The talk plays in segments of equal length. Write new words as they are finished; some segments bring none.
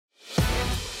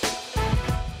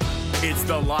It's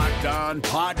the Locked On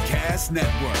Podcast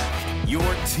Network, your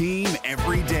team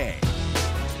every day.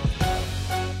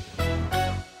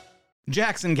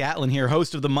 Jackson Gatlin here,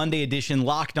 host of the Monday edition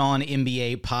Locked On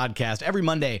NBA podcast. Every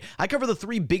Monday, I cover the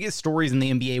three biggest stories in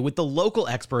the NBA with the local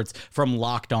experts from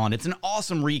Locked On. It's an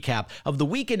awesome recap of the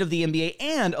weekend of the NBA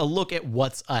and a look at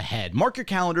what's ahead. Mark your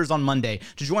calendars on Monday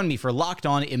to join me for Locked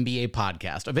On NBA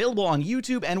podcast, available on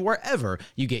YouTube and wherever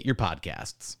you get your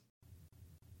podcasts.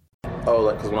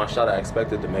 Because when I shot, I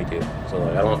expected to make it. So,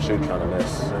 I don't shoot trying to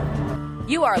miss.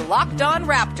 You are Locked On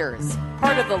Raptors,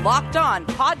 part of the Locked On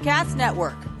Podcast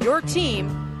Network, your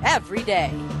team every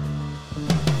day.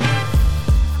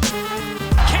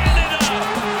 Canada,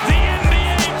 the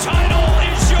NBA title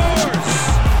is yours.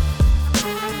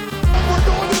 We're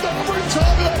going to the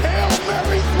overtime of the Hail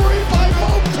Mary 3 by Mo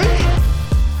Pete.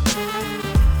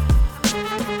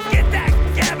 Get that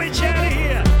garbage out of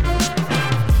here.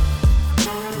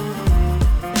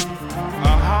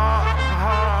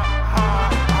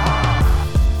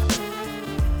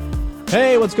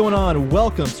 Hey, what's going on?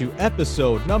 Welcome to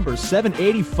episode number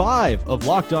 785 of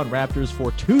Locked On Raptors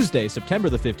for Tuesday, September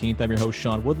the 15th. I'm your host,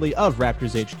 Sean Woodley of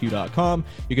RaptorsHQ.com.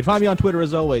 You can find me on Twitter,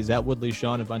 as always, at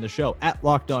WoodleySean, and find the show at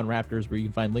Locked On Raptors, where you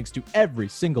can find links to every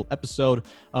single episode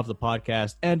of the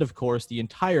podcast. And, of course, the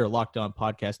entire Locked On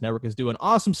Podcast Network is doing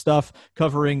awesome stuff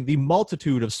covering the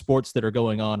multitude of sports that are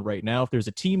going on right now. If there's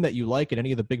a team that you like in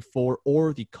any of the Big Four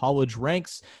or the college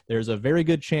ranks, there's a very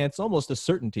good chance, almost a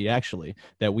certainty, actually,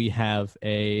 that we have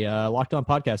a Locked On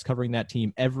podcast covering that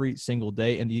team every single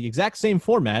day in the exact same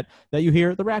format that you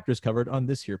hear the Raptors covered on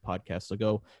this here podcast. So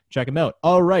go check them out.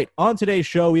 All right, on today's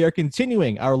show, we are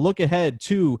continuing our look ahead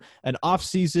to an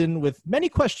offseason with many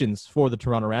questions for the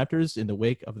Toronto Raptors in the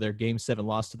wake of their Game 7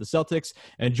 loss to the Celtics.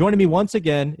 And joining me once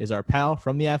again is our pal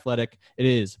from The Athletic. It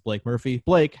is Blake Murphy.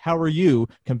 Blake, how are you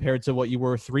compared to what you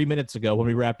were 3 minutes ago when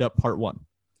we wrapped up part one?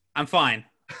 I'm fine.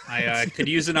 I could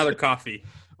use another coffee,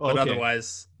 but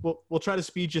otherwise... We'll try to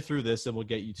speed you through this, and we'll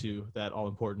get you to that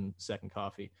all-important second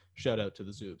coffee. Shout out to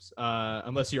the Zoobs.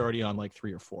 Unless you're already on like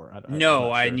 3 or 4.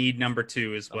 I need number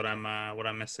 2 is what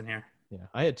I'm missing here. Yeah,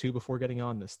 I had 2 before getting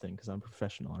on this thing because I'm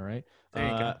professional. All right. There you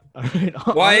go. All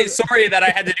right. Why? Sorry that I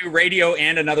had to do radio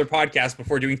and another podcast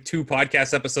before doing 2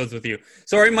 podcast episodes with you.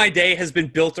 Sorry, my day has been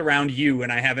built around you,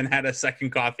 and I haven't had a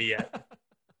second coffee yet.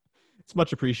 It's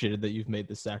much appreciated that you've made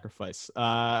this sacrifice.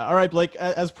 All right, Blake,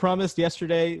 as promised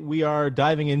yesterday, we are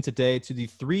diving in today to the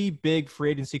 3 big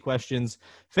free agency questions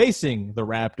facing the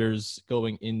Raptors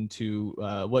going into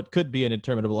what could be an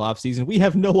interminable offseason. We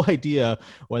have no idea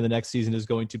when the next season is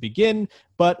going to begin,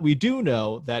 but we do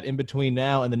know that in between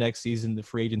now and the next season, the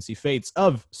free agency fates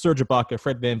of Serge Ibaka,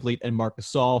 Fred VanVleet, and Marc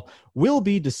Gasol will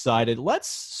be decided. Let's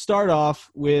start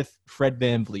off with Fred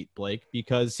VanVleet, Blake,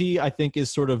 because he, I think, is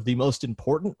sort of the most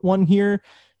important one here.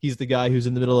 He's the guy who's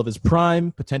in the middle of his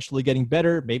prime, potentially getting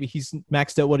better. Maybe he's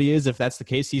maxed out what he is. If that's the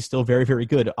case, he's still very, very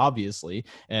good, obviously,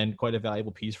 and quite a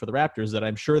valuable piece for the Raptors that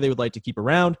I'm sure they would like to keep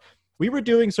around. We were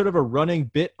doing sort of a running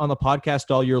bit on the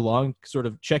podcast all year long, sort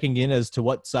of checking in as to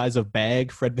what size of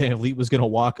bag Fred VanVleet was going to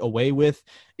walk away with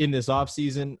in this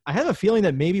offseason. I have a feeling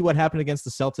that maybe what happened against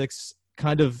the Celtics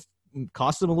kind of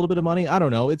cost him a little bit of money. I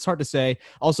don't know. It's hard to say.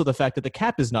 Also, the fact that the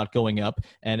cap is not going up.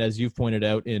 And as you've pointed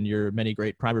out in your many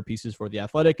great primer pieces for The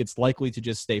Athletic, it's likely to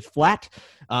just stay flat.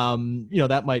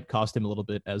 That might cost him a little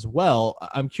bit as well.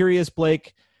 I'm curious,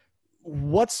 Blake,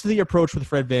 what's the approach with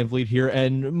Fred VanVleet here?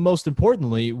 And most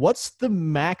importantly, what's the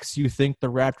max you think the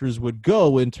Raptors would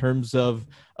go in terms of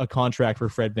a contract for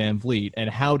Fred VanVleet? And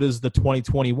how does the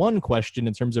 2021 question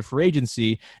in terms of free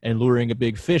agency and luring a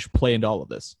big fish play into all of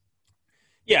this?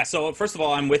 Yeah, so first of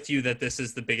all, I'm with you that this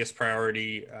is the biggest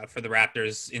priority for the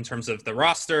Raptors in terms of the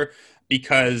roster,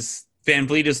 because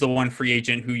VanVleet is the one free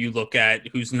agent who you look at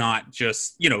who's not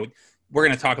just, we're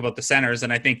going to talk about the centers,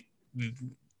 and I think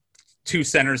 2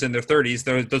 centers in their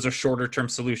 30s, those are shorter-term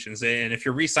solutions. And if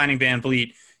you're re-signing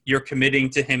VanVleet, you're committing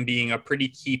to him being a pretty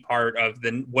key part of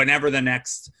whenever the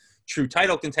next true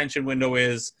title contention window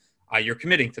is, you're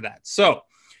committing to that. So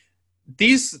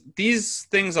these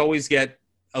things always get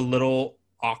a little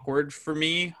awkward for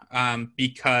me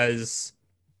because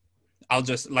I'm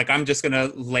just going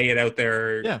to lay it out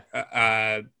there.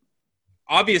 Yeah.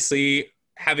 Obviously,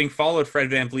 having followed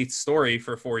Fred VanVleet's story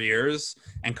for 4 years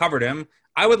and covered him,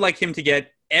 I would like him to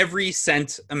get every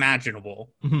cent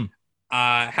imaginable. Mm-hmm.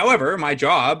 However, my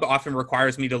job often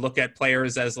requires me to look at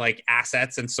players as like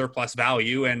assets and surplus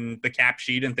value and the cap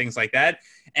sheet and things like that.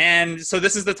 And so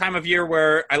this is the time of year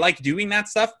where I like doing that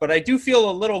stuff, but I do feel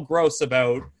a little gross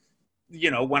about,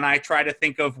 when I try to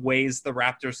think of ways the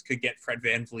Raptors could get Fred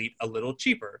VanVleet a little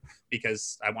cheaper,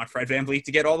 because I want Fred VanVleet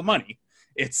to get all the money.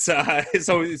 It's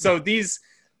so these.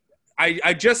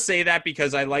 I just say that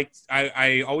because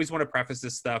I always want to preface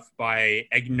this stuff by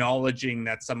acknowledging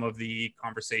that some of the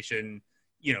conversation,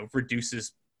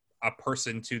 reduces a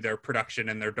person to their production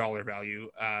and their dollar value.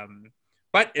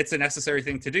 But it's a necessary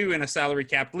thing to do in a salary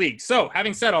capped league. So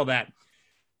having said all that,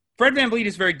 Fred VanVleet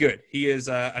is very good. He is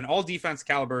an all defense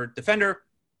caliber defender,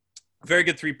 very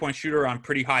good 3-point shooter on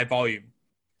pretty high volume.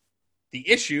 The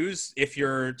issues, if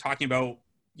you're talking about,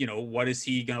 what is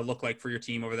he going to look like for your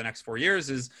team over the next 4 years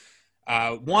is,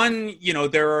 one,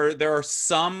 there are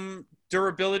some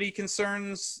durability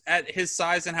concerns at his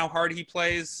size and how hard he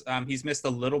plays. He's missed a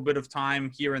little bit of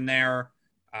time here and there,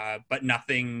 but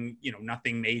nothing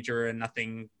major and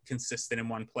nothing consistent in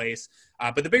one place.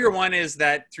 But the bigger one is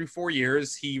that through 4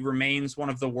 years, he remains one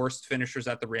of the worst finishers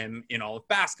at the rim in all of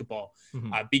basketball,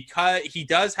 because he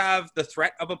does have the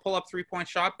threat of a pull-up 3-point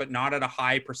shot, but not at a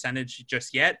high percentage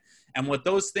just yet. And what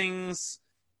those things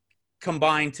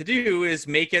combined to do is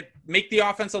make the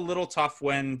offense a little tough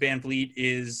when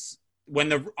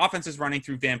the offense is running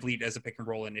through VanVleet as a pick and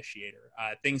roll initiator.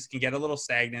 Things can get a little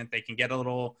stagnant. They can get a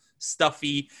little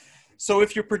stuffy. So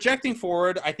if you're projecting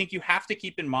forward, I think you have to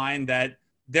keep in mind that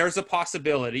there's a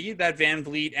possibility that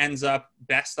VanVleet ends up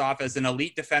best off as an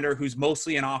elite defender who's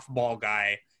mostly an off-ball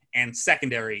guy and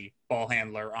secondary ball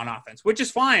handler on offense, which is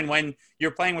fine when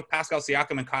you're playing with Pascal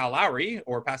Siakam and Kyle Lowry,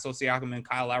 or Pascal Siakam and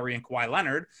Kyle Lowry and Kawhi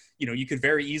Leonard. You could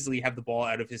very easily have the ball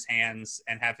out of his hands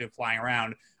and have him flying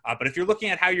around. But if you're looking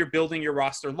at how you're building your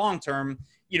roster long-term,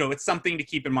 it's something to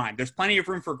keep in mind. There's plenty of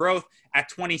room for growth. At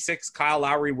 26, Kyle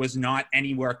Lowry was not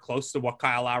anywhere close to what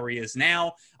Kyle Lowry is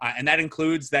now. And that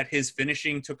includes that his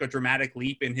finishing took a dramatic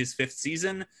leap in his 5th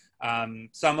season.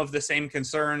 Some of the same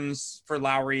concerns for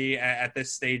Lowry at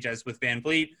this stage as with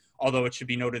VanVleet, although it should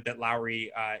be noted that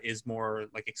Lowry is more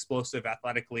like explosive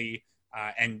athletically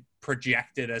and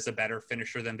projected as a better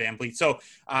finisher than VanVleet. So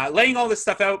laying all this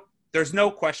stuff out, there's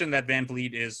no question that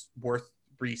VanVleet is worth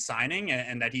re-signing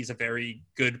and that he's a very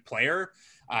good player.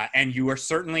 And you are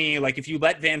certainly, like, if you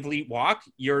let VanVleet walk,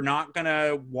 you're not going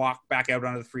to walk back out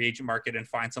onto the free agent market and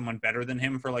find someone better than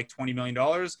him for like $20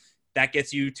 million. That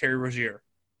gets you Terry Rozier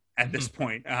at this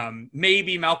point.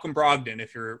 Maybe Malcolm Brogdon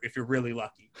if you're really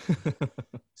lucky.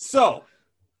 So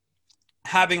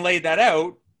having laid that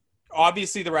out,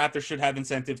 obviously the Raptors should have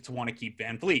incentive to want to keep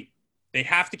VanVleet. They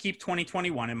have to keep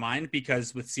 2021 in mind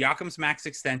because with Siakam's max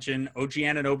extension, OG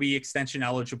Anunoby extension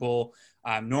eligible,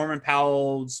 Norman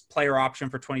Powell's player option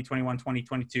for 2021,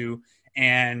 2022,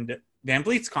 and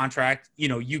VanVleet's contract,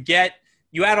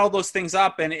 you add all those things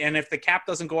up, and if the cap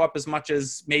doesn't go up as much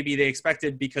as maybe they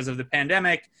expected because of the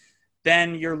pandemic,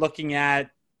 then you're looking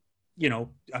at,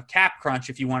 a cap crunch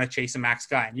if you want to chase a max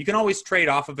guy. And you can always trade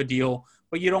off of a deal,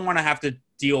 but you don't want to have to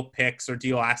deal picks or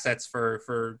deal assets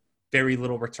for very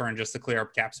little return just to clear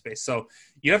up cap space. So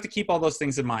you have to keep all those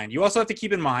things in mind. You also have to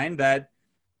keep in mind that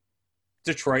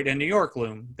Detroit and New York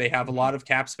loom. They have a lot of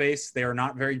cap space. They are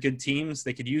not very good teams.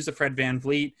 They could use a Fred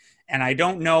VanVleet. And I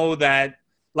don't know that,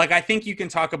 I think you can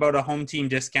talk about a home team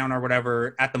discount or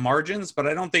whatever at the margins, but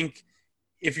I don't think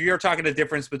if you're talking a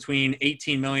difference between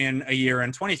 $18 million a year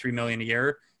and $23 million a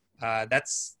year,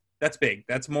 that's big.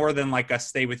 That's more than like a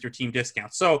stay with your team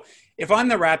discount. So if I'm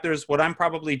the Raptors, what I'm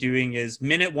probably doing is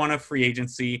minute 1 of free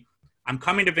agency, I'm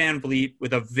coming to VanVleet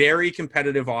with a very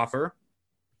competitive offer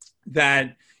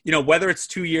that, whether it's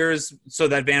 2 years so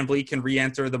that VanVleet can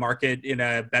re-enter the market in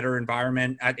a better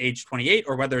environment at age 28,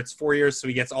 or whether it's 4 years so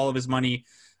he gets all of his money.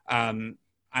 I'm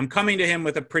coming to him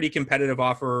with a pretty competitive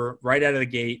offer right out of the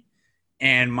gate.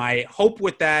 And my hope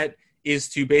with that is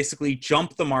to basically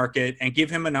jump the market and give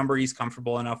him a number he's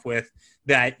comfortable enough with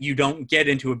that you don't get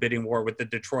into a bidding war with the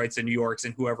Detroits and New Yorks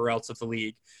and whoever else of the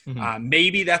league.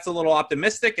 Maybe that's a little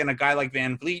optimistic, and a guy like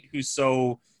VanVleet, who's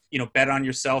so, bet on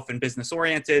yourself and business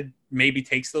oriented, maybe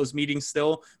takes those meetings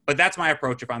still. But that's my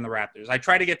approach if I'm the Raptors. I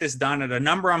try to get this done at a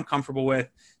number I'm comfortable with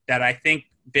that I think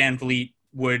VanVleet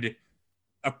would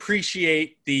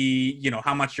appreciate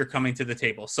how much you're coming to the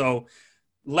table. So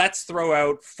let's throw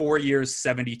out 4 years,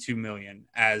 $72 million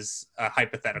as a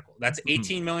hypothetical. That's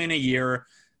 $18 million a year.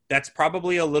 That's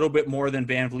probably a little bit more than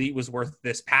VanVleet was worth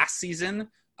this past season.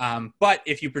 But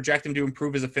if you project him to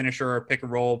improve as a finisher or pick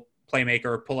and roll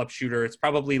playmaker, pull-up shooter, it's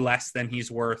probably less than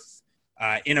he's worth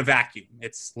in a vacuum.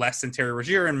 It's less than Terry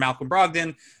Rozier and Malcolm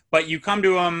Brogdon. But you come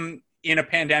to him in a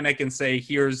pandemic and say,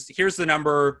 here's the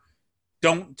number.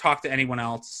 Don't talk to anyone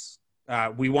else.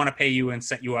 We want to pay you and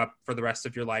set you up for the rest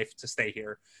of your life to stay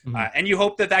here. And you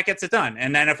hope that gets it done.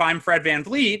 And then if I'm Fred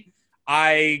VanVleet,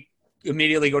 I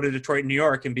immediately go to Detroit, New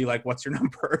York, and be like, "What's your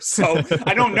number?" So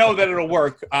I don't know that it'll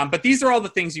work. But these are all the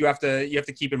things you have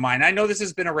to keep in mind. I know this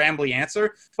has been a rambly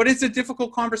answer, but it's a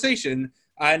difficult conversation,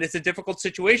 and it's a difficult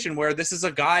situation where this is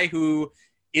a guy who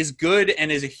is good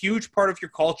and is a huge part of your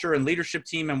culture and leadership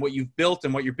team and what you've built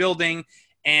and what you're building,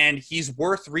 and he's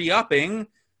worth re-upping,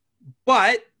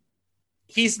 but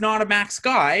he's not a max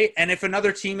guy. And if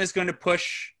another team is going to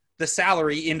push the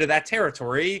salary into that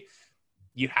territory,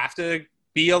 you have to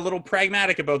be a little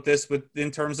pragmatic about this in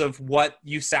terms of what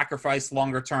you sacrifice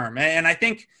longer term. And I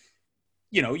think,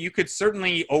 you could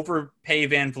certainly overpay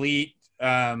VanVleet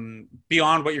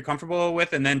beyond what you're comfortable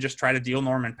with, and then just try to deal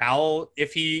Norman Powell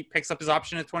if he picks up his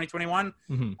option in 2021.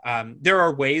 Mm-hmm. There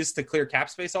are ways to clear cap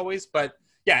space always, but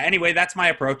yeah, anyway, that's my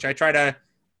approach. I try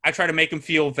to make him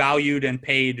feel valued and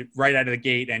paid right out of the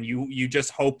gate. And you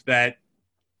just hope that,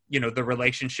 the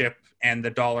relationship and the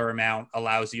dollar amount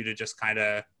allows you to just kind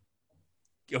of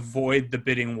avoid the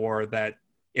bidding war that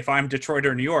if I'm Detroit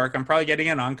or New York, I'm probably getting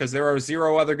in on, because there are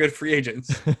 0 other good free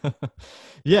agents.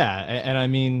 Yeah. And I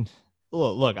mean,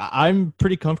 look, I'm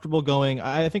pretty comfortable going.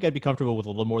 I think I'd be comfortable with a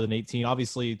little more than 18.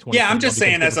 Obviously, 20. Yeah, I'm just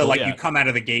saying as you come out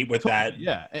of the gate with that.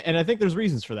 Yeah. And I think there's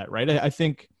reasons for that, right? I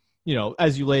think,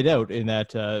 as you laid out in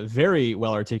that very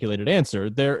well-articulated answer,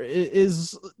 there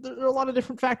are a lot of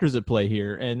different factors at play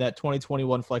here, and that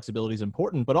 2021 flexibility is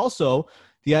important, but also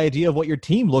the idea of what your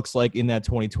team looks like in that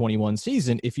 2021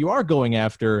 season. If you are going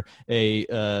after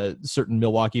a certain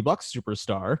Milwaukee Bucks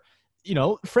superstar,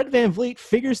 Fred VanVleet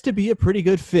figures to be a pretty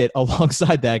good fit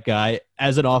alongside that guy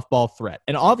as an off-ball threat.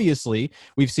 And obviously,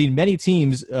 we've seen many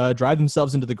teams drive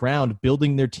themselves into the ground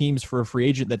building their teams for a free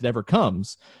agent that never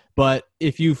comes. But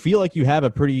if you feel like you have a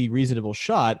pretty reasonable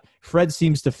shot, Fred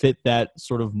seems to fit that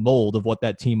sort of mold of what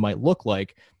that team might look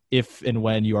like if and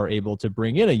when you are able to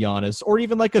bring in a Giannis or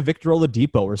even like a Victor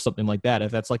Oladipo or something like that,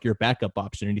 if that's like your backup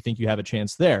option and you think you have a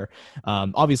chance there.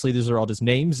 Obviously, these are all just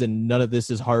names, and none of this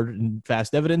is hard and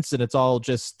fast evidence, and it's all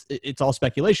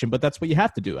speculation, but that's what you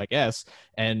have to do, I guess.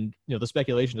 And, the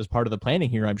speculation is part of the planning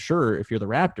here, I'm sure, if you're the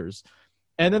Raptors.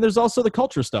 And then there's also the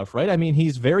culture stuff, right? I mean,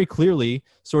 he's very clearly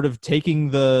sort of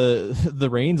taking the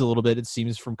reins a little bit, it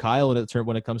seems, from Kyle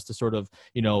when it comes to sort of,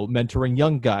 mentoring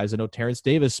young guys. I know Terrence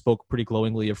Davis spoke pretty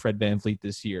glowingly of Fred VanVleet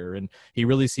this year, and he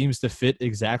really seems to fit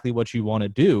exactly what you want to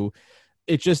do.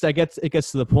 It gets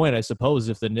to the point, I suppose,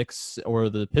 if the Knicks or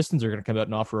the Pistons are going to come out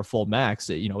and offer a full max,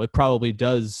 it probably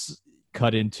does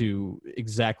cut into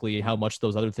exactly how much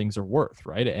those other things are worth,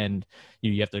 right? And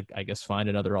you have to, I guess, find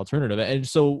another alternative. And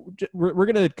so we're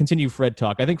going to continue Fred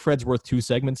talk. I think Fred's worth 2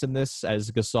 segments in this, as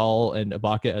Gasol and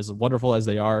Ibaka, as wonderful as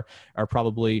they are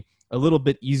probably a little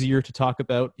bit easier to talk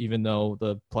about, even though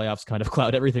the playoffs kind of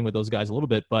cloud everything with those guys a little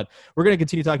bit. But we're going to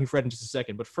continue talking Fred in just a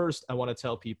second. But first, I want to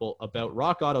tell people about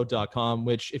rockauto.com,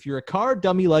 which, if you're a car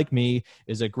dummy like me,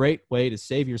 is a great way to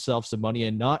save yourself some money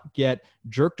and not get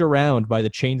jerked around by the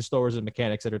chain stores and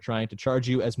mechanics that are trying to charge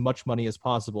you as much money as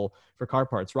possible for car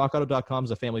parts. RockAuto.com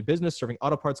is a family business serving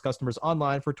auto parts customers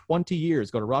online for 20 years.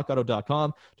 Go to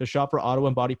RockAuto.com to shop for auto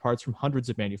and body parts from hundreds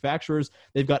of manufacturers.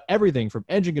 They've got everything from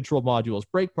engine control modules,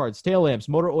 brake parts, tail lamps,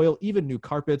 motor oil, even new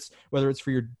carpets. Whether it's for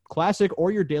your classic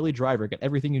or your daily driver, get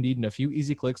everything you need in a few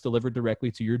easy clicks delivered directly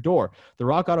to your door. The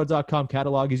RockAuto.com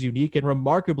catalog is unique and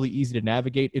remarkably easy to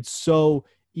navigate. It's so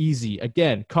easy.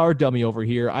 Again, car dummy over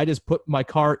here. I just put my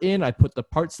car in, I put the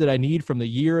parts that I need from the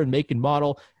year and make and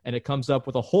model, and it comes up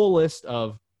with a whole list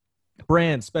of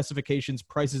brands, specifications,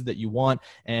 prices that you want,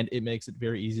 and it makes it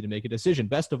very easy to make a decision.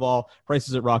 Best of all,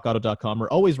 prices at rockauto.com are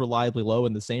always reliably low,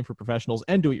 and the same for professionals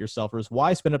and do-it-yourselfers.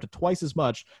 Why spend up to twice as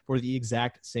much for the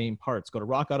exact same parts? Go to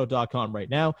rockauto.com right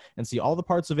now and see all the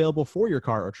parts available for your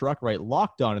car or truck. Right,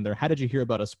 Locked On in their How Did You Hear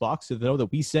About Us box, so they know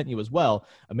that we sent you as well.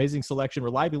 Amazing selection,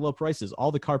 reliably low prices,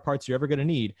 all the car parts you're ever going to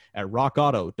need at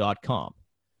rockauto.com.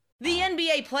 The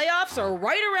NBA playoffs are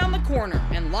right around the corner,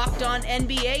 and Locked On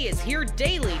NBA is here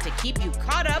daily to keep you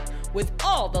caught up with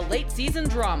all the late season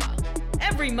drama.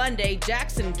 Every Monday,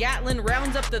 Jackson Gatlin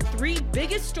rounds up the 3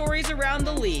 biggest stories around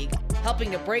the league,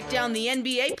 helping to break down the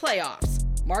NBA playoffs.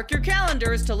 Mark your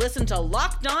calendars to listen to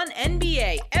Locked On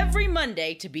NBA every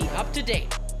Monday to be up to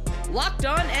date. Locked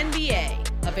On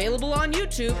NBA, available on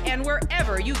YouTube and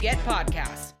wherever you get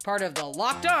podcasts. Part of the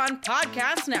Locked On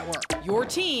Podcast Network, your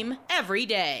team every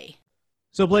day.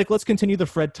 So Blake, let's continue the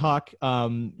Fred talk.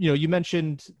 You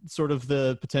mentioned sort of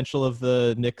the potential of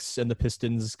the Knicks and the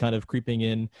Pistons kind of creeping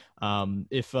in.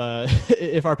 If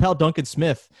our pal Duncan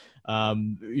Smith,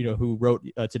 who wrote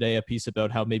today a piece about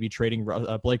how maybe trading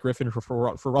Blake Griffin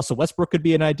for Russell Westbrook could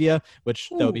be an idea, which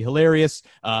that would be hilarious.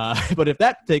 But if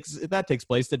that takes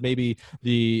place, then maybe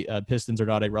the Pistons are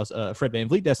not a Fred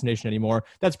VanVleet destination anymore.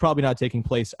 That's probably not taking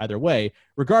place either way.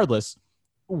 Regardless,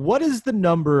 what is the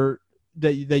number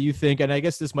that you think, and I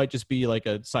guess this might just be like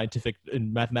a scientific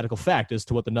and mathematical fact as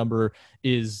to what the number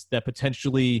is that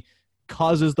potentially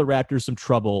causes the Raptors some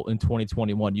trouble in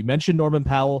 2021? You mentioned Norman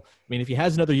Powell. I mean, if he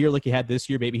has another year like he had this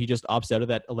year, maybe he just opts out of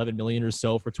that $11 million or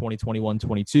so for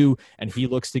 2021-22, and he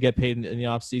looks to get paid in the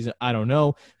offseason. I don't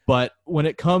know. But when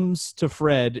it comes to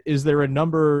Fred, is there a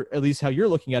number, at least how you're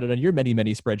looking at it on your many,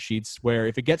 many spreadsheets, where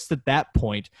if it gets to that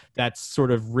point, that's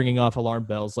sort of ringing off alarm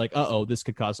bells like, this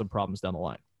could cause some problems down the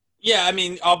line? Yeah, I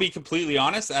mean, I'll be completely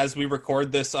honest. As we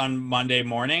record this on Monday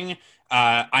morning,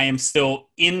 I am still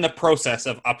in the process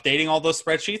of updating all those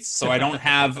spreadsheets, so I don't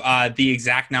have the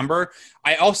exact number.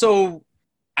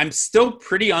 I'm still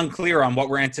pretty unclear on what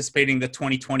we're anticipating the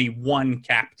 2021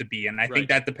 cap to be, and I think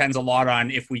that depends a lot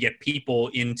on if we get people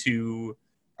into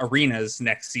arenas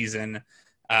next season.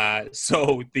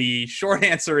 So the short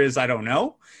answer is I don't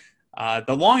know.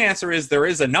 The long answer is there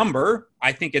is a number.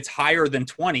 I think it's higher than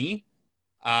 20.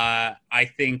 I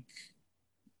think,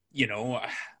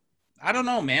 I don't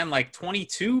know, man, like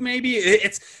 22, maybe.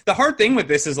 It's the hard thing with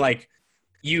this is like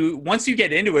once you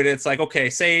get into it, it's like,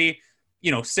 okay, say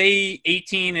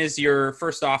 18 is your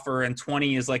first offer and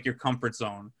 20 is like your comfort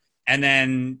zone. And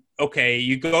then, okay,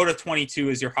 you go to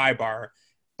 22 as your high bar,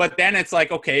 but then it's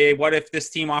like, okay, what if this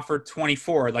team offered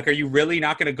 24? Like, are you really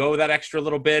not going to go that extra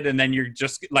little bit? And then you're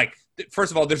just like,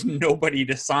 first of all, there's nobody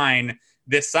to sign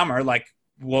this summer. Like,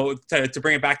 well, to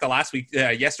bring it back to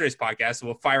yesterday's podcast,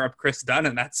 we'll fire up Chris Dunn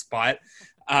in that spot.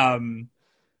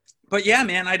 But yeah,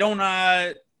 man, I don't,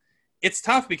 it's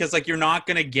tough because like, you're not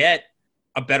going to get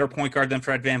a better point guard than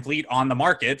Fred VanVleet on the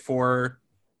market for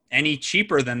any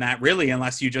cheaper than that, really,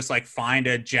 unless you just like find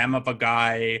a gem of a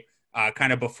guy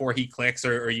kind of before he clicks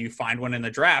or you find one in the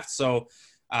draft. So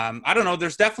I don't know.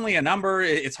 There's definitely a number.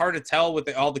 It's hard to tell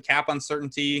with all the cap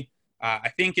uncertainty. I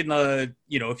think in the,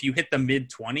 if you hit the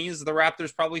mid-20s, the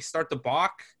Raptors probably start to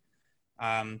balk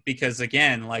because,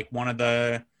 again, like one of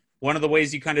the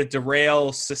ways you kind of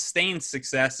derail sustained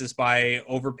success is by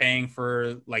overpaying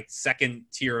for like second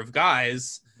tier of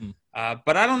guys. Mm-hmm.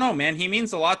 But I don't know, man. He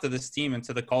means a lot to this team and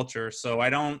to the culture. So I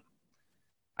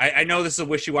know this is a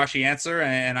wishy-washy answer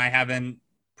and I haven't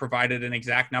provided an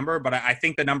exact number, but I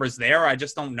think the number's there. I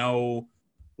just don't know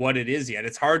what it is yet.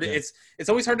 It's hard. Yeah. It's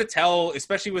always hard to tell,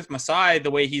 especially with Masai, the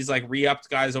way he's like re-upped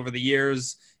guys over the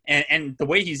years and the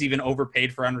way he's even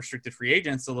overpaid for unrestricted free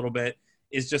agents a little bit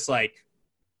is just like,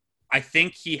 I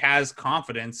think he has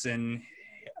confidence in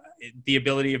the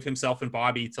ability of himself and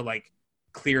Bobby to like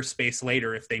clear space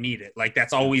later if they need it. Like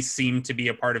that's always seemed to be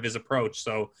a part of his approach.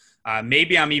 So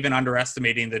maybe I'm even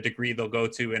underestimating the degree they'll go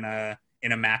to in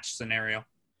a match scenario.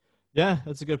 Yeah,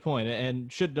 that's a good point. And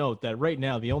should note that right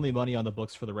now, the only money on the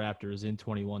books for the Raptors in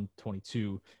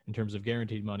 21-22 in terms of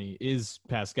guaranteed money is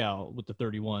Pascal with the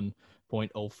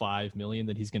 $31.05 million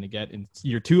that he's going to get in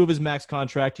year 2 of his max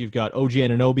contract. You've got OG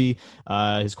Anunoby.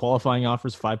 His qualifying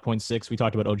offers 5.6. We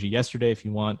talked about OG yesterday. If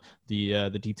you want the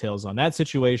details on that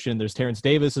situation, there's Terrence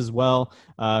Davis as well.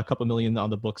 A couple million on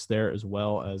the books there as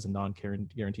well as a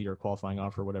non-guaranteed or qualifying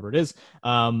offer, whatever it is.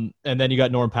 And then you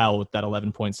got Norm Powell with that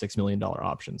 $11.6 million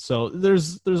option. So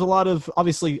there's a lot of,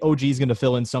 obviously OG is going to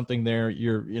fill in something there.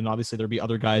 Obviously there'll be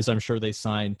other guys I'm sure they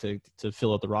signed to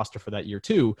fill out the roster for that year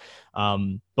too.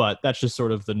 But that's just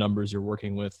sort of the numbers you're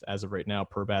working with as of right now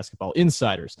per Basketball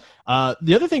Insiders.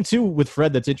 The other thing too with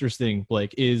Fred that's interesting,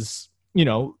 Blake, is,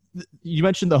 you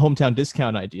mentioned the hometown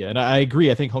discount idea, and I agree.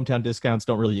 I think hometown discounts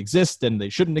don't really exist, and they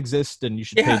shouldn't exist, and you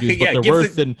should pay dues what they're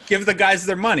worth. And give the guys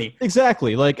their money.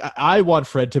 Exactly. Like I want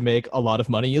Fred to make a lot of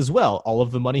money as well, all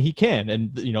of the money he can,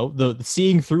 and the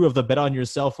seeing through of the bet on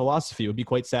yourself philosophy would be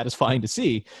quite satisfying to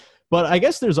see. But I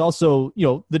guess there's also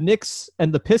the Knicks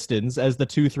and the Pistons as the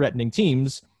two threatening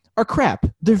teams are crap.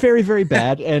 They're very, very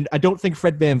bad. And I don't think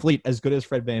Fred VanVleet, as good as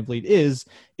Fred VanVleet is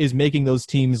making those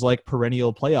teams like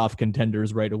perennial playoff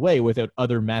contenders right away without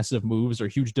other massive moves or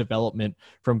huge development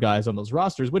from guys on those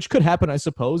rosters, which could happen, I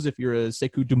suppose, if you're a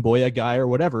Sekou Doumbouya guy or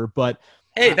whatever. But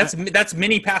hey, that's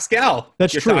mini Pascal.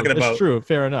 That's you're true. Talking about. That's true.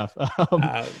 Fair enough.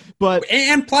 But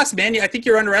plus, man, I think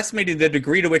you're underestimating the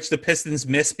degree to which the Pistons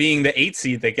miss being the 8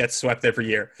 seed that gets swept every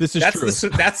year. This is true.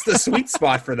 That's the sweet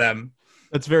spot for them.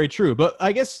 That's very true. But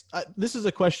I guess this is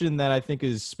a question that I think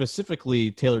is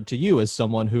specifically tailored to you as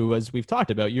someone who, as we've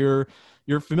talked about, you're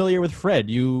familiar with Fred.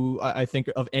 I think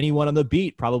of anyone on the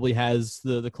beat probably has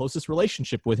the closest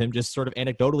relationship with him, just sort of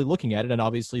anecdotally looking at it, and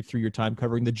obviously through your time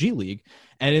covering the G League.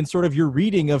 And in sort of your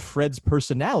reading of Fred's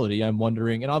personality, I'm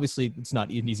wondering, and obviously it's not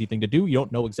an easy thing to do. You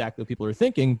don't know exactly what people are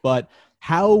thinking, but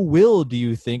how do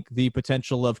you think the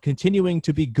potential of continuing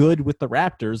to be good with the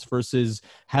Raptors versus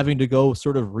having to go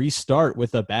sort of restart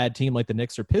with a bad team like the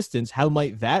Knicks or Pistons, how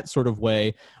might that sort of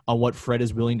weigh on what Fred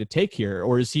is willing to take here?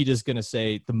 Or is he just going to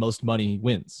say the most money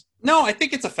wins? No, I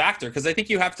think it's a factor, because I think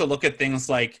you have to look at things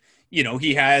like,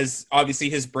 he has obviously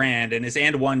his brand and his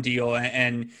and one deal,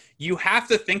 and you have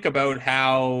to think about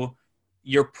how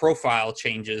your profile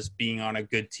changes being on a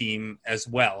good team as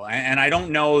well. And I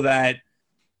don't know that,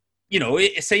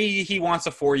 say he wants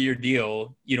a 4-year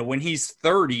deal, when he's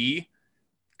 30,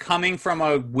 coming from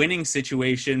a winning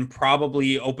situation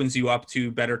probably opens you up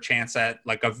to better chance at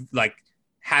like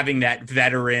having that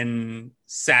veteran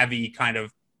savvy kind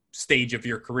of stage of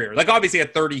your career. Like obviously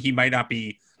at 30, he might not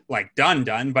be like done,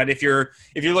 but if you're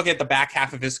looking at the back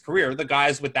half of his career, the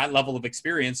guys with that level of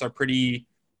experience are pretty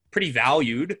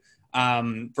valued.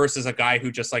 Versus a guy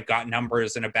who just like got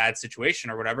numbers in a bad situation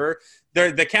or whatever.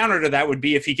 The counter to that would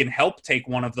be if he can help take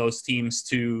one of those teams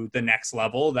to the next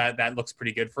level, that looks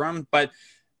pretty good for him. But,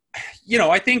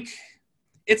 I think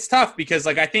it's tough because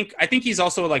like, I think he's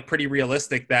also like pretty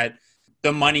realistic that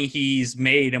the money he's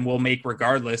made and will make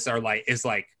regardless is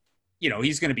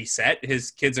he's going to be set.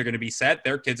 His kids are going to be set.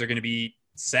 Their kids are going to be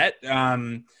set.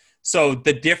 So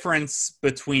the difference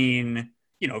between,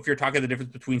 if you're talking the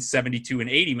difference between 72 and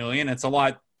 80 million, it's a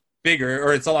lot bigger,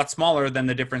 or it's a lot smaller than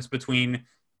the difference between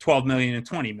 12 million and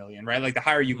 20 million, right? Like the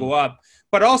higher you go up,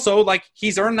 but also like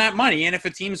he's earned that money. And if a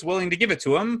team's willing to give it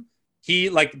to him,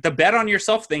 he like the bet on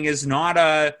yourself thing is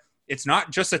it's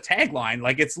not just a tagline.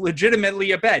 Like it's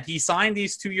legitimately a bet. He signed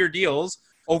these 2-year deals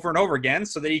over and over again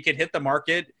so that he could hit the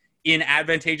market in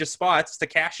advantageous spots to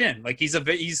cash in. Like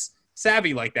he's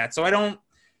savvy like that. So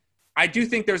I do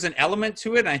think there's an element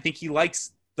to it, and I think he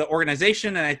likes the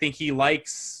organization, and I think he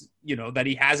likes, that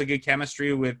he has a good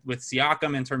chemistry with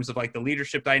Siakam in terms of like the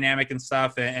leadership dynamic and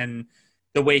stuff, and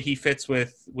the way he fits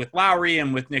with Lowry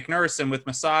and with Nick Nurse and with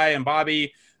Masai and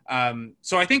Bobby.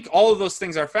 So I think all of those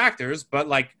things are factors, but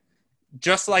like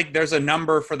just like there's a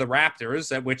number for the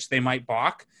Raptors at which they might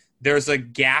balk, there's a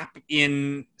gap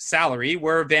in salary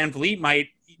where VanVleet might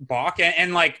balk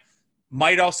and like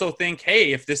might also think,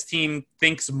 hey, if this team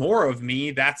thinks more of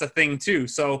me, that's a thing too.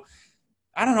 So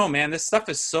I don't know, man, this stuff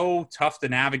is so tough to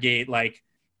navigate. Like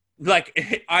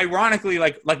ironically,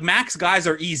 like max guys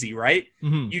are easy, right?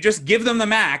 Mm-hmm. You just give them the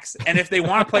max. And if they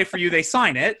want to play for you, they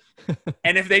sign it.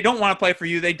 And if they don't want to play for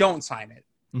you, they don't sign it.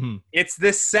 Mm-hmm. It's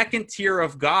this second tier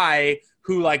of guy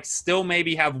who like still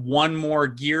maybe have one more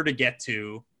gear to get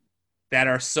to that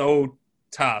are so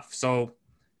tough. So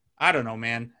I don't know,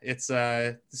 man. It's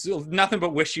nothing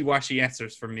but wishy-washy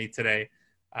answers from me today.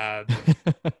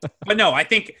 But no, I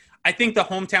think the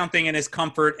hometown thing and his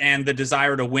comfort and the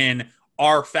desire to win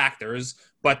are factors,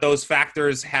 but those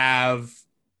factors have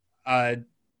a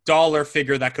dollar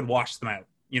figure that could wash them out.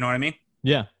 You know what I mean?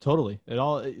 Yeah, totally. It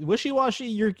all wishy-washy.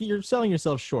 You're selling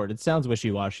yourself short. It sounds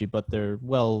wishy-washy, but they're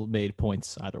well-made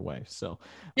points either way. So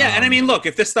yeah, and I mean, look,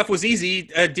 if this stuff was easy,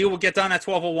 a deal would get done at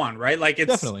 12:01, right? Like it's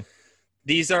definitely.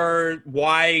 These are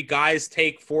why guys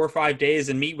take 4 or 5 days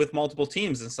and meet with multiple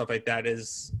teams and stuff like that.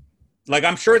 Is like,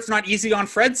 I'm sure it's not easy on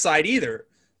Fred's side either.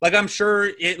 Like, I'm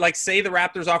sure say the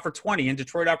Raptors offer 20 and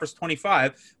Detroit offers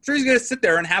 25. I'm sure he's going to sit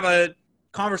there and have a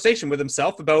conversation with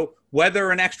himself about whether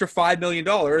an extra $5 million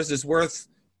is worth,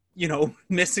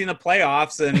 missing the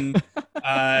playoffs and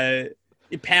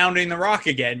pounding the rock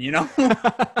again,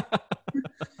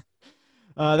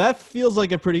 That feels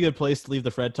like a pretty good place to leave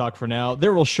the Fred talk for now.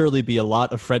 There will surely be a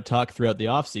lot of Fred talk throughout the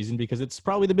offseason because it's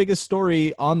probably the biggest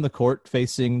story on the court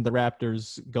facing the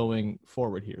Raptors going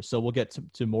forward here. So we'll get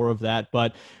to more of that.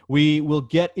 But we will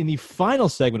get in the final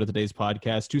segment of today's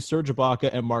podcast to Serge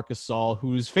Ibaka and Marc Gasol,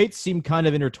 whose fates seem kind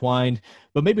of intertwined,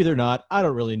 but maybe they're not. I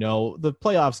don't really know. The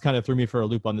playoffs kind of threw me for a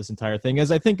loop on this entire thing,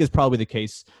 as I think is probably the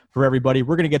case for everybody.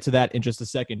 We're going to get to that in just a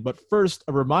second. But first,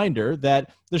 a reminder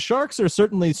that the Sharks are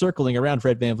certainly circling around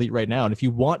Fred VanVleet right now. And if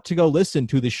you want to go listen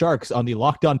to the Sharks on the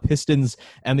Locked On Pistons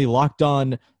and the Locked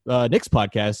On Knicks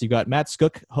podcast. You got Matt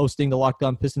Skook hosting the Locked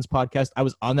On Pistons podcast. I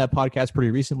was on that podcast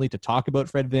pretty recently to talk about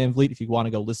Fred VanVleet. If you want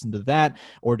to go listen to that,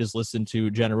 or just listen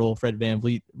to general Fred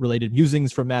VanVleet related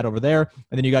musings from Matt over there.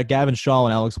 And then you got Gavin Shaw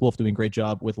and Alex Wolf doing a great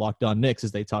job with Locked On Knicks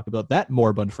as they talk about that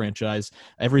moribund franchise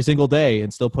every single day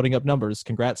and still putting up numbers.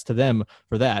 Congrats to them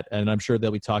for that. And I'm sure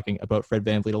they'll be talking about Fred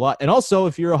VanVleet a lot. And also,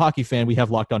 if you're a hockey fan, we have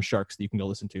Locked On Sharks that you can go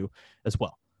listen to as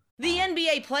well. The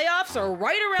NBA playoffs are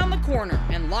right around the corner,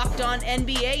 and Locked On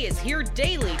NBA is here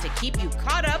daily to keep you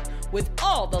caught up with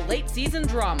all the late season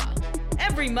drama.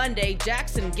 Every Monday,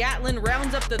 Jackson Gatlin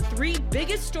rounds up the 3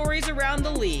 biggest stories around the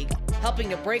league, helping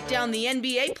to break down the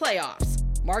NBA playoffs.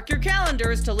 Mark your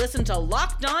calendars to listen to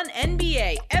Locked On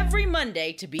NBA every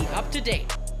Monday to be up to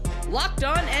date. Locked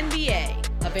On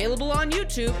NBA, available on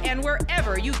YouTube and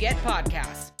wherever you get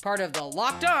podcasts. Part of the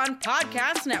Locked On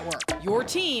Podcast Network, your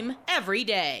team every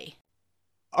day.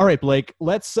 All right, Blake,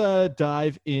 let's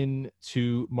dive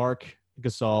into Marc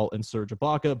Gasol and Serge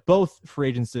Ibaka, both free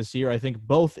agents this year. I think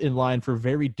both in line for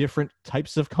very different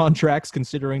types of contracts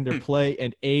considering their play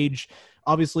and age.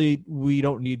 Obviously, we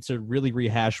don't need to really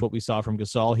rehash what we saw from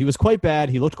Gasol. He was quite bad.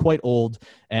 He looked quite old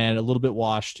and a little bit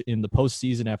washed in the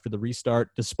postseason after the restart,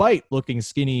 despite looking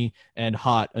skinny and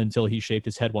hot until he shaved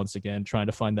his head once again, trying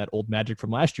to find that old magic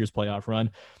from last year's playoff run.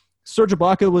 Serge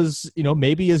Ibaka was,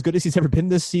 maybe as good as he's ever been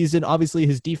this season. Obviously,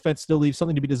 his defense still leaves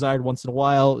something to be desired once in a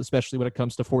while, especially when it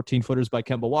comes to 14-footers by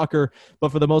Kemba Walker.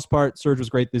 But for the most part, Serge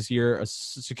was great this year. A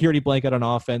security blanket on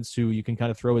offense who you can kind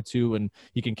of throw it to, and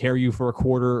he can carry you for a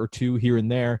quarter or two here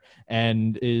and there,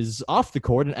 and is off the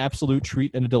court an absolute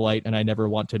treat and a delight, and I never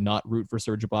want to not root for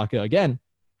Serge Ibaka again.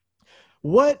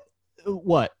 What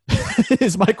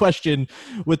is my question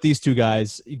with these two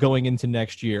guys going into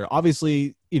next year?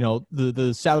 Obviously,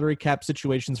 the salary cap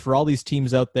situations for all these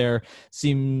teams out there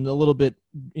seem a little bit,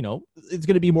 it's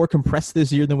going to be more compressed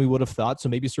this year than we would have thought. So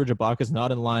maybe Serge Ibaka is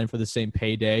not in line for the same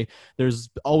payday. There's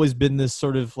always been this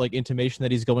sort of like intimation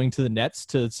that he's going to the Nets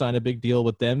to sign a big deal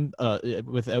with them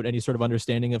without any sort of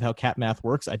understanding of how cap math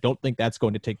works. I don't think that's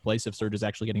going to take place if Serge is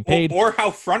actually getting paid. Or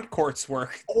how front courts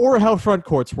work.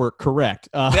 Correct.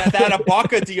 That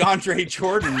Ibaka DeAndre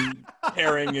Jordan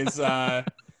pairing is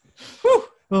whew.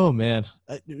 Oh, man.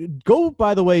 Go,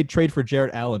 by the way, trade for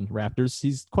Jarrett Allen, Raptors.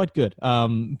 He's quite good.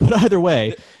 But either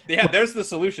way. Yeah, there's the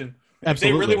solution. Absolutely. If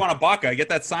they really want Ibaka, get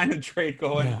that sign and trade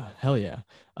going. Yeah, hell yeah.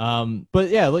 But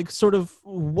yeah, like sort of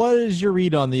what is your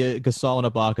read on the Gasol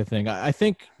and Ibaka thing? I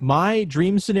think my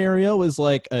dream scenario is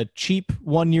like a cheap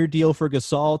 1-year deal for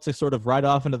Gasol to sort of ride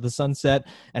off into the sunset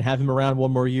and have him around one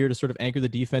more year to sort of anchor the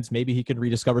defense. Maybe he can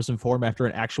rediscover some form after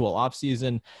an actual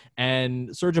offseason.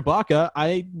 And Serge Ibaka,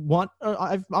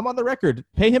 I'm on the record.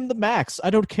 Pay him the max.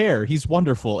 I don't care. He's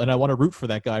wonderful, and I want to root for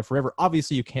that guy forever.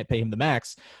 Obviously, you can't pay him the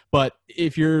max, but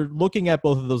if you're looking at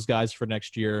both of those guys for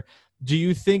next year, do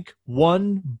you think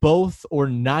one, both, or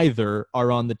neither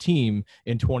are on the team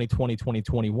in 2020,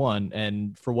 2021?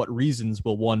 And for what reasons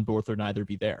will one, both, or neither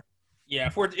be there?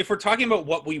 Yeah, if we're talking about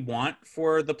what we want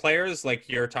for the players, like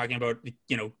you're talking about,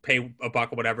 pay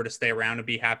Ibaka whatever to stay around and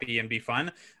be happy and be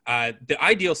fun. The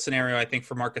ideal scenario, I think,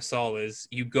 for Marc Gasol is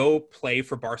you go play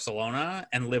for Barcelona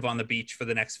and live on the beach for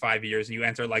the next 5 years. And you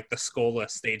enter like the Scola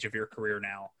stage of your career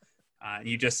now.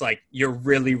 You just you're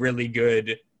really, really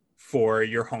good for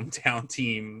your hometown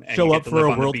team and show up for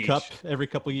a World Cup every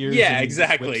couple of years. Yeah,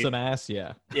 exactly. Whip some ass.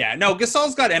 Yeah. No,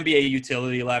 Gasol's got NBA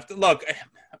utility left. Look,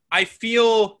 I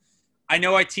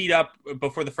know I teed up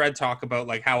before the Fred talk about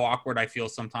like how awkward I feel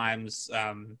sometimes,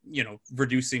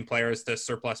 reducing players to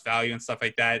surplus value and stuff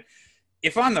like that.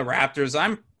 If I'm the Raptors,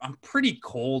 I'm pretty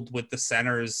cold with the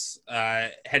centers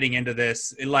heading into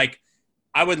this.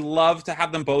 I would love to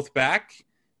have them both back.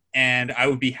 And I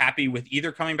would be happy with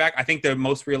either coming back. I think the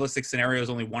most realistic scenario is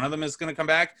only one of them is going to come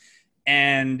back.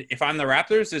 And if I'm the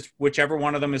Raptors, it's whichever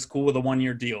one of them is cool with a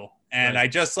 1-year deal. And right. I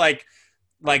just like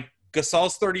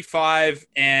Gasol's 35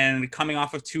 and coming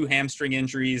off of 2 hamstring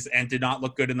injuries and did not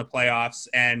look good in the playoffs.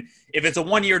 And if it's a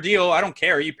 1-year deal, I don't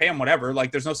care. You pay him whatever.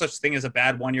 Like there's no such thing as a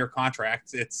bad 1-year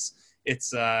contract. It's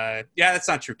that's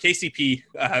not true. KCP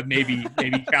maybe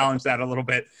challenge that a little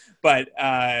bit, but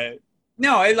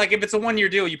no, if it's a 1-year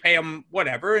deal, you pay them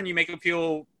whatever, and you make them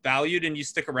feel valued, and you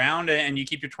stick around, and you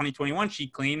keep your 2021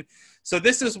 sheet clean. So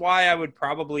this is why I would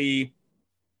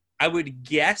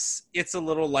guess it's a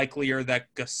little likelier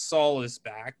that Gasol is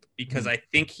back, because I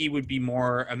think he would be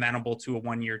more amenable to a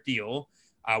 1-year deal,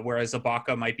 whereas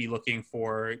Ibaka might be looking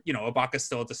for, Ibaka's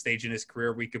still at the stage in his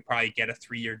career where he could probably get a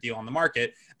 3-year deal on the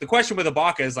market. The question with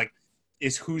Ibaka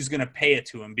is who's going to pay it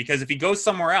to him? Because if he goes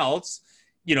somewhere else,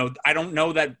 I don't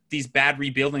know that these bad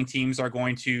rebuilding teams are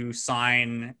going to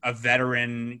sign a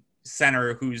veteran,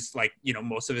 center who's like,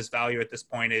 most of his value at this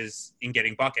point is in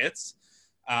getting buckets.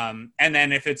 And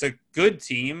then if it's a good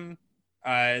team,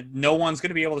 no one's going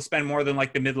to be able to spend more than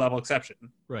like the mid-level exception,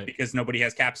 right? Because nobody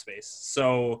has cap space.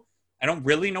 So I don't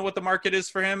really know what the market is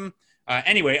for him.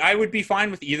 Anyway, I would be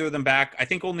fine with either of them back. I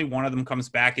think only one of them comes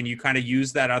back, and you kind of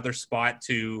use that other spot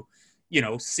to,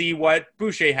 see what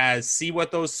Boucher has, see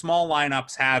what those small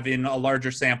lineups have in a larger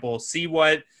sample, see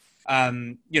what,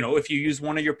 if you use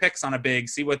one of your picks on a big,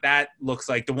 see what that looks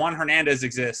like. DeJuan Hernandez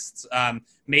exists.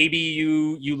 Maybe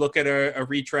you look at a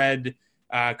retread,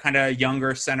 kind of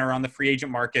younger center on the free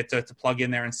agent market to plug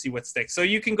in there and see what sticks. So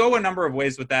you can go a number of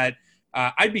ways with that.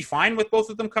 I'd be fine with both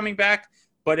of them coming back.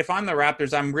 But if I'm the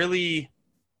Raptors, I'm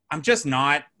just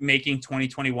not making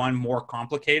 2021 more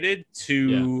complicated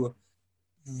to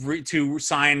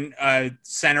sign a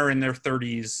center in their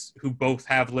 30s who both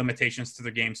have limitations to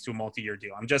their games to a multi-year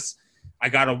deal. I'm just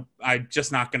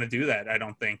not going to do that, I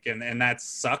don't think. And that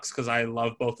sucks because I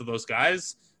love both of those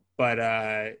guys. But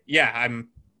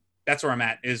that's where I'm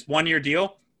at, is 1 year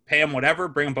deal, pay them whatever,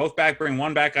 bring them both back, bring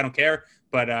one back, I don't care.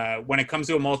 But when it comes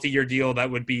to a multi-year deal,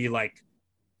 that would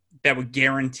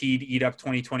guaranteed eat up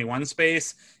 2021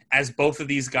 space, as both of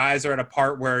these guys are at a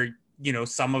part where,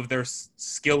 some of their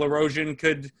skill erosion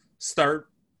could start,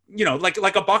 like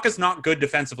Ibaka's not good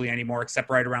defensively anymore,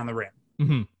 except right around the rim.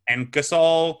 Mm-hmm. And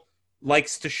Gasol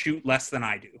likes to shoot less than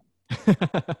I do.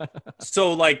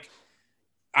 So who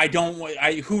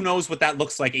knows what that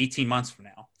looks like 18 months from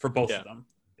now for both of them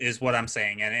is what I'm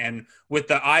saying. And with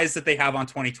the eyes that they have on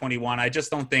 2021, I just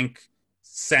don't think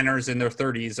centers in their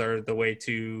 30s are the way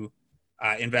to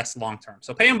invest long-term.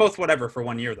 So pay them both whatever for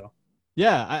 1 year though.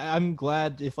 Yeah, I'm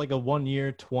glad if like a 1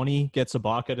 year 20 gets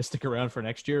Ibaka to stick around for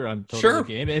next year. I'm totally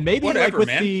game. And maybe whatever,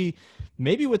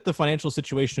 with the financial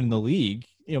situation in the league,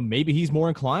 maybe he's more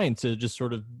inclined to just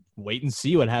sort of wait and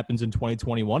see what happens in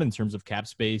 2021 in terms of cap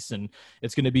space. And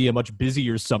it's going to be a much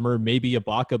busier summer. Maybe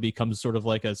Ibaka becomes sort of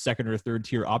like a second or third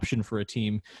tier option for a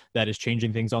team that is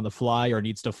changing things on the fly or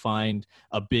needs to find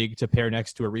a big to pair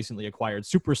next to a recently acquired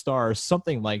superstar or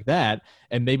something like that.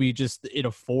 And maybe just it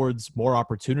affords more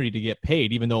opportunity to get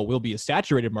paid, even though it will be a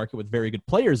saturated market with very good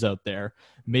players out there.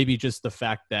 Maybe just the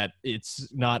fact that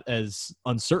it's not as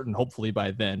uncertain, hopefully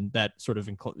by then, that sort of,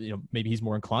 maybe he's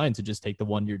more inclined to just take the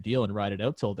 1 year deal and ride it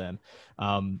out till then.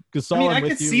 Gasol, I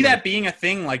could see that being a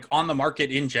thing like on the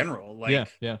market in general.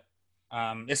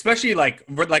 Especially like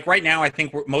right now, I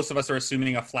think most of us are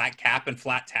assuming a flat cap and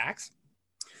flat tax.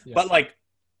 Yeah. But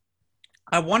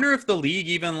I wonder if the league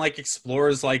even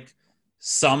explores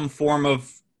some form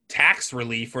of tax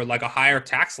relief or a higher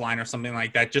tax line or something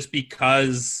like that, just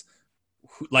because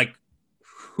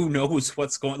who knows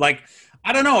what's going,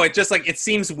 I don't know. It just it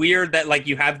seems weird that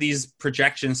you have these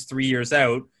projections 3 years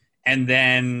out and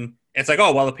then it's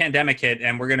oh, well, the pandemic hit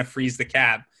and we're going to freeze the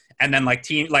cap. And then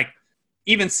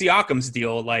even Siakam's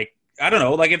deal, I don't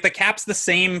know, if the cap's the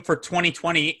same for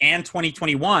 2020 and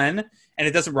 2021 and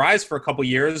it doesn't rise for a couple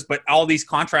years, but all these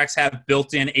contracts have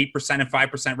built in 8% and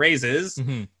 5% raises,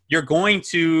 you're going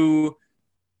to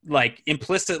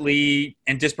implicitly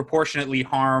and disproportionately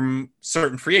harm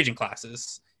certain free agent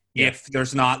classes. Yeah. If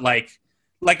there's not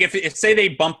if say they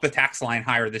bump the tax line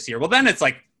higher this year, well, then it's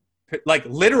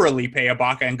literally pay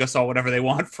Ibaka and Gasol whatever they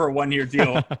want for a 1 year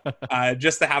deal,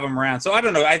 just to have them around. So I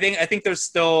don't know. I think there's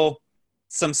still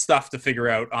some stuff to figure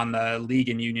out on the league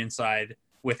and union side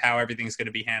with how everything's going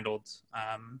to be handled.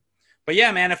 But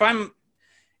yeah, man,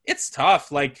 it's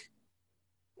tough.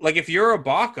 If you're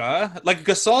Ibaka,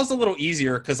 Gasol's a little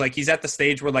easier because he's at the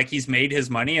stage where he's made his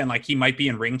money and he might be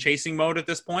in ring chasing mode at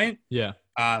this point. Yeah.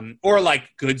 Or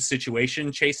good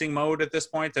situation chasing mode at this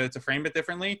point to frame it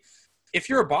differently. If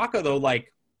you're Ibaka though,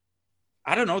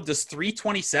 I don't know, does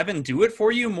 327 do it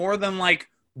for you more than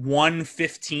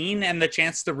 115 and the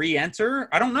chance to re-enter?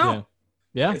 I don't know.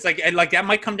 Yeah. It's that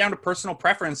might come down to personal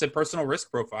preference and personal risk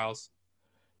profiles.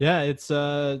 Yeah, it's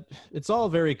all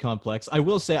very complex. I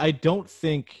will say I don't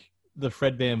think the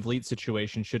Fred VanVleet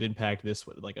situation should impact this.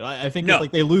 I think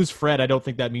if they lose Fred, I don't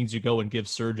think that means you go and give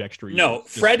Serge extra years. No,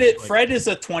 Fred is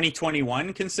a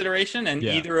 2021 consideration, and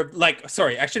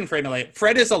I shouldn't frame it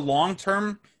Fred is a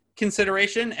long-term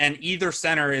consideration, and either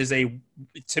center is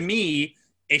to me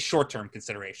a short-term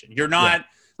consideration. You're not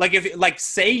if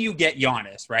say you get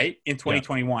Giannis right in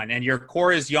 2021, and your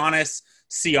core is Giannis,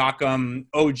 Siakam,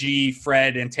 OG,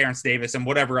 Fred, and Terrence Davis, and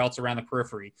whatever else around the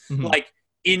periphery. Mm-hmm.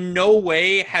 In no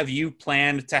way have you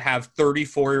planned to have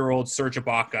 34-year-old Serge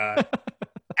Ibaka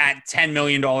at $10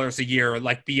 million a year,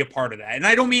 be a part of that. And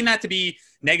I don't mean that to be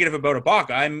negative about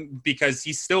Ibaka, because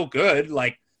he's still good.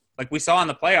 Like we saw in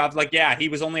the playoffs, like, yeah, he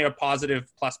was only a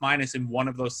positive plus minus in one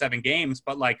of those 7 games,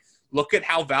 but like, look at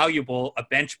how valuable a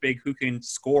bench big who can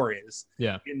score is.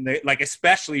 Yeah.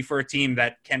 Especially for a team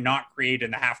that cannot create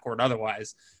in the half court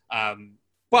otherwise.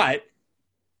 But,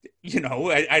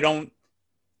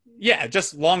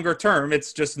 just longer term,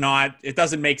 it's just not, it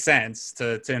doesn't make sense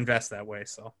to invest that way.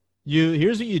 So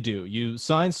here's what you do. You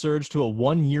sign Serge to a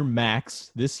 1-year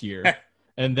max this year.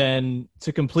 And then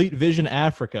to complete Vision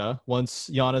Africa, once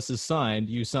Giannis is signed,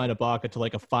 you sign Ibaka to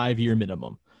like a 5-year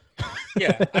minimum.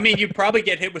 Yeah. I mean, you'd probably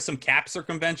get hit with some cap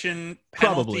circumvention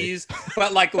penalties.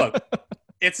 But like, look,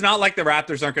 it's not like the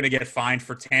Raptors aren't going to get fined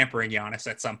for tampering Giannis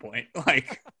at some point.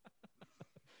 Like,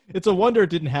 it's a wonder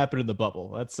it didn't happen in the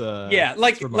bubble. That's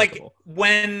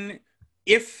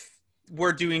if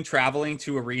we're doing traveling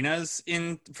to arenas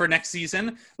for next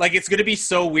season, like it's going to be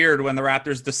so weird when the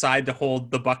Raptors decide to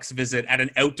hold the Bucks visit at an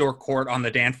outdoor court on the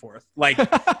Danforth. Like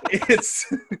it's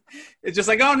just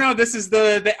like, oh no, this is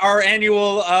our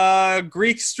annual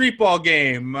Greek street ball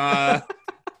game.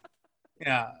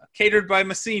 Catered by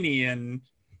Massini and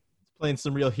playing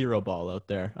some real hero ball out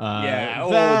there.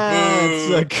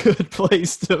 That's a good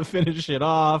place to finish it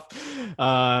off.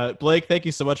 Blake, thank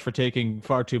you so much for taking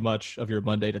far too much of your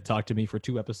Monday to talk to me for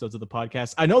 2 episodes of the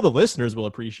podcast. I know the listeners will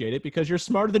appreciate it because you're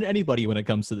smarter than anybody when it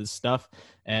comes to this stuff.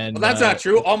 And that's not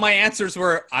true. All my answers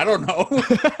were, I don't know.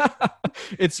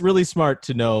 It's really smart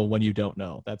to know when you don't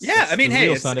know. That's I mean, hey,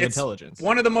 real sign of intelligence.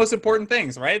 One of the most important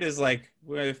things, right? Is like,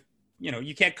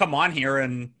 you can't come on here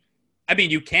and, I mean,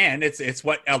 you can. It's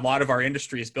what a lot of our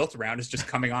industry is built around, is just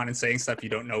coming on and saying stuff you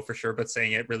don't know for sure, but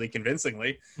saying it really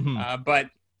convincingly. Mm-hmm. But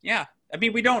yeah, I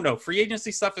mean, we don't know. Free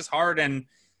agency stuff is hard, and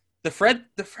the Fred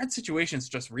situation is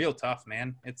just real tough,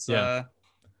 man. It's I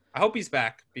hope he's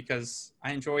back because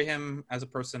I enjoy him as a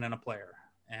person and a player.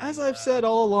 And, as I've said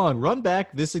all along, run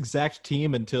back this exact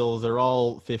team until they're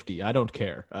all 50. I don't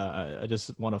care. I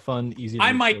just want a fun, easy.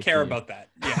 I might care about that.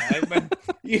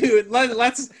 Yeah,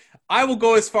 let's. I will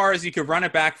go as far as you could run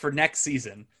it back for next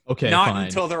season. Okay, not fine.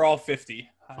 Until they're all 50.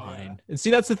 Fine. And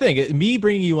see, that's the thing. Me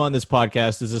bringing you on this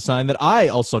podcast is a sign that I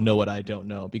also know what I don't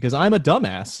know, because I'm a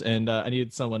dumbass, and I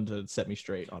needed someone to set me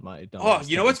straight on my dumbass. Oh,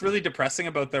 you know what's really depressing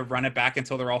about the run it back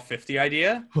until they're all 50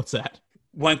 idea? What's that?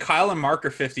 When Kyle and Mark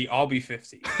are 50, I'll be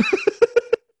 50.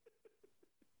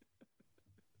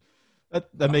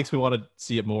 That makes me want to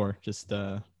see it more, just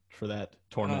for that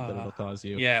torment that it'll cause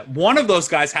you. Yeah, one of those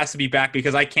guys has to be back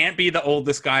because I can't be the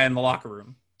oldest guy in the locker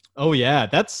room. Oh yeah,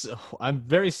 I'm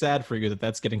very sad for you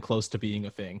that's getting close to being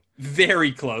a thing.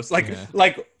 Very close. Like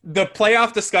the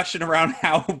playoff discussion around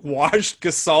how washed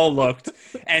Gasol looked,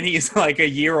 and he's like a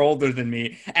year older than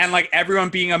me, and like everyone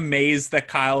being amazed that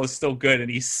Kyle is still good and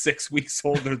he's 6 weeks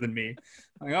older than me.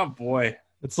 Like, oh boy.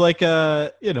 It's like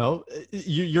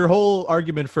your whole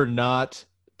argument for not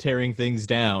tearing things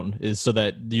down is so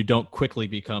that you don't quickly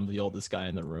become the oldest guy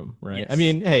in the room, right? Yes. I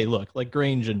mean, hey, look, like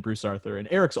Grange and Bruce Arthur, and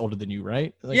Eric's older than you,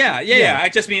 right? Like, yeah. I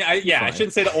just mean, I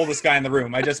shouldn't say the oldest guy in the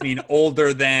room. I just mean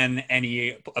older than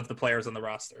any of the players on the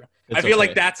roster. I feel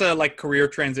like that's a career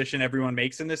transition everyone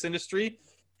makes in this industry,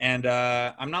 and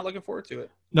I'm not looking forward to it.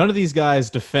 None of these guys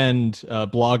defend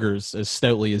bloggers as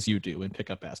stoutly as you do in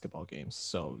pickup basketball games.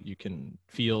 So you can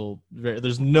feel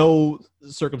there's no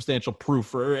circumstantial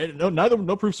proof, or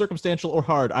no proof, circumstantial or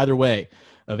hard, either way,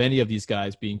 of any of these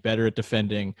guys being better at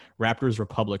defending Raptors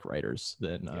Republic writers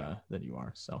than you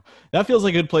are. So that feels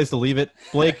like a good place to leave it.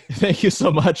 Blake, thank you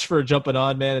so much for jumping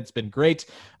on, man. It's been great.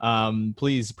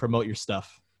 Please promote your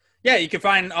stuff. Yeah, you can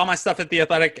find all my stuff at The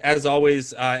Athletic, as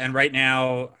always. And right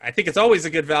now, I think it's always a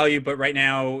good value, but right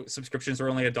now, subscriptions are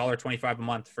only $1.25 a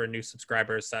month for new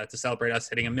subscribers to celebrate us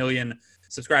hitting 1 million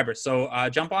subscribers. So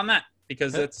jump on that,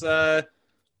 because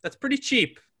that's pretty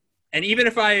cheap. And even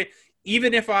if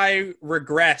I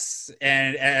regress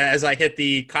and as I hit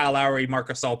the Kyle Lowry, Marc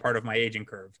Gasol part of my aging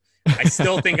curve, I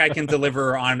still think I can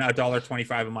deliver on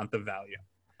 $1.25 a month of value.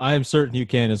 I am certain you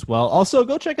can as well. Also,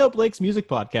 go check out Blake's music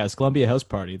podcast, Columbia House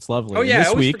Party. It's lovely. Oh, yeah. I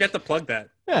always forget to plug that.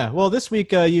 Yeah. Well, this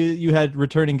week you had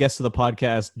returning guest of the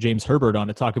podcast, James Herbert, on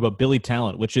to talk about Billy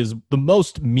Talent, which is the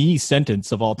most me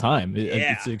sentence of all time.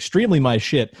 It's extremely my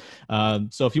shit.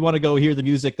 So if you want to go hear the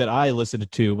music that I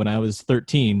listened to when I was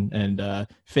 13 and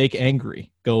fake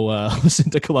angry, go listen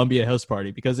to Columbia House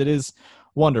Party, because it is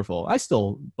wonderful. I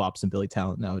still bop some Billy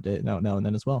Talent now and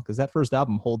then as well, because that first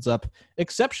album holds up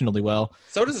exceptionally well.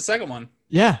 So does the second one.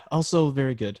 Yeah, also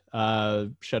very good.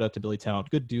 Shout out to Billy Talent.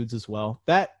 Good dudes as well.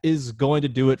 That is going to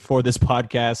do it for this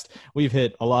podcast. We've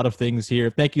hit a lot of things here.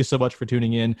 Thank you so much for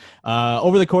tuning in.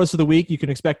 Over the course of the week, you can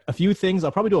expect a few things.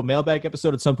 I'll probably do a mailbag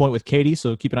episode at some point with Katie,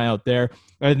 so keep an eye out there.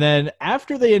 And then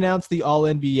after they announce the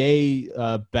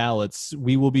All-NBA ballots,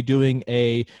 we will be doing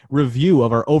a review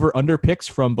of our over-under picks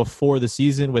from before the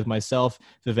season with myself,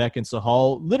 Vivek, and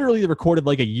Sahal. Literally recorded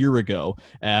like a year ago.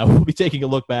 We'll be taking a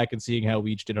look back and seeing how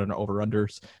we each did on our over-unders.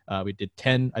 We did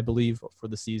 10, I believe, for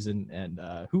the season, and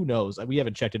who knows? We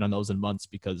haven't checked in on those in months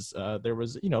because there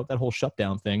was, that whole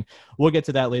shutdown thing. We'll get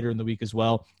to that later in the week as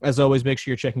well. As always, make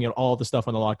sure you're checking out all the stuff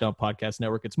on the Locked On Podcast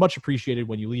Network. It's much appreciated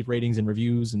when you leave ratings and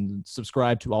reviews and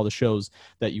subscribe to all the shows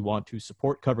that you want to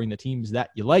support, covering the teams that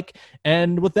you like.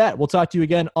 And with that, we'll talk to you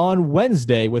again on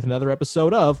Wednesday with another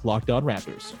episode of Locked On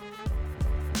Raptors.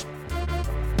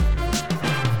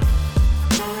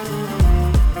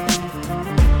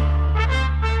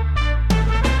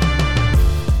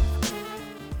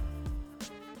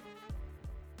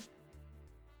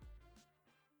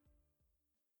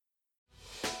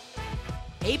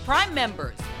 Hey, Prime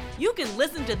members, you can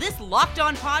listen to this Locked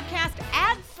On podcast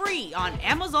ad-free on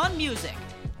Amazon Music.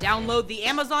 Download the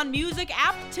Amazon Music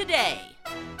app today.